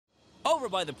Over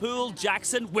by the pool,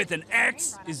 Jackson, with an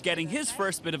X, is getting his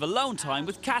first bit of alone time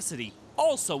with Cassidy,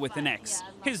 also with an X.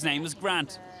 His name is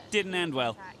Grant. Didn't end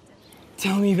well.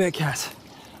 Tell me about Cass.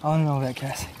 I want to know about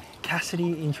Cass.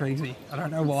 Cassidy intrigues me. I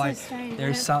don't know why. So strange,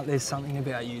 there's something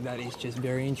about you that is just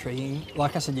very intriguing.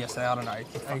 Like I said yesterday, I don't know.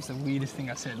 It's the weirdest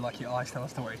thing I said. Like your eyes tell a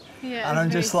story. Yeah, and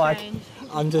I'm just like,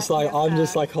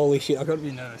 holy shit. I got to be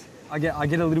nervous. I get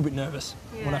a little bit nervous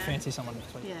when I fancy someone.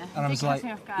 Yeah. And I'm just like,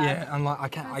 yeah. I'm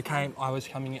like, I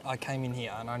came in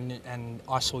here and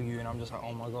I saw you and I'm just like,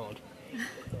 oh my god.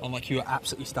 I'm like, you are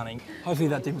absolutely stunning. Hopefully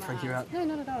that didn't freak you out. No,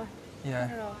 not at all. Yeah.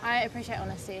 Not at all. I appreciate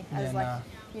honesty.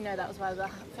 You know, that was why the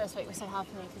first week was so hard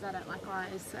for me because I don't like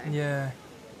lies. So. Yeah.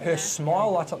 Her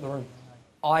smile lights up the room.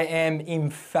 I am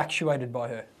infatuated by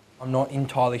her. I'm not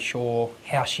entirely sure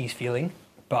how she's feeling,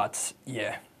 but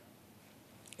yeah,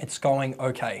 it's going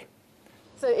okay.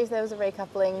 So if there was a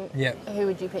recoupling, who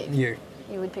would you pick? You.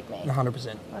 You would pick me?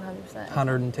 100%. 100%.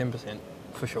 110%,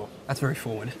 for sure. That's very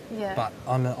forward. Yeah. But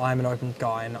I'm an open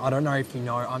guy, and I don't know if you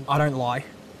know, I don't lie.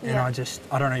 And I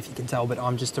don't know if you can tell, but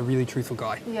I'm just a really truthful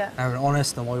guy. Yeah. I'm an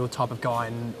honest and loyal type of guy,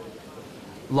 and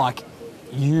like,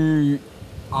 you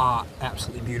are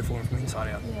absolutely beautiful from the inside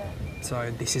out. Yeah.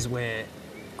 So this is where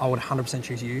I would 100%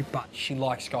 choose you, but she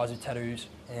likes guys with tattoos,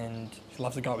 and she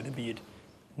loves a guy with a beard.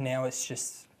 Now it's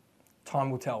just,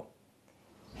 time will tell.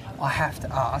 I have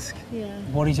to ask,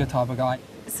 what is your type of guy?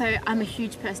 So I'm a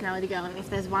huge personality girl, and if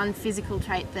there's one physical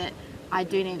trait that I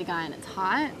do need a guy in, it's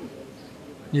height.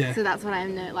 Yeah. So that's what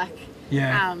I'm like.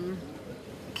 Yeah.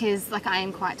 Because like I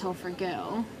am quite tall for a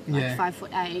girl, like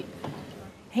 5'8".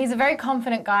 He's a very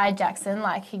confident guy, Jackson.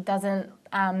 Like he doesn't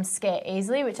scare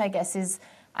easily, which I guess is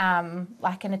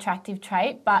like an attractive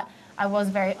trait. But I was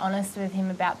very honest with him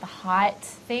about the height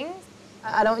thing.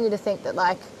 I don't want you to think that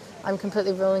like I'm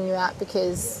completely ruling you out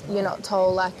because you're not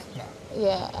tall. Like,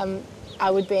 I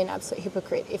would be an absolute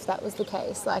hypocrite if that was the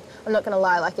case. Like, I'm not going to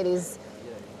lie. Like, it is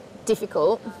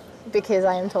difficult. Because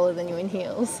I am taller than you in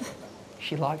heels.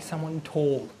 She likes someone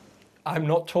tall. I'm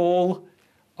not tall.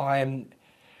 I'm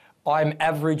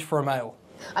average for a male.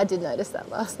 I did notice that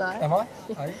last night. Am I?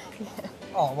 Yeah.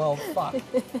 Oh, well, fuck.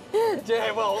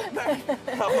 Yeah, well,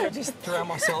 I'm going to just drown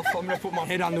myself. I'm going to put my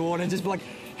head underwater and just be like,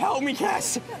 help me,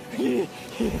 Cass.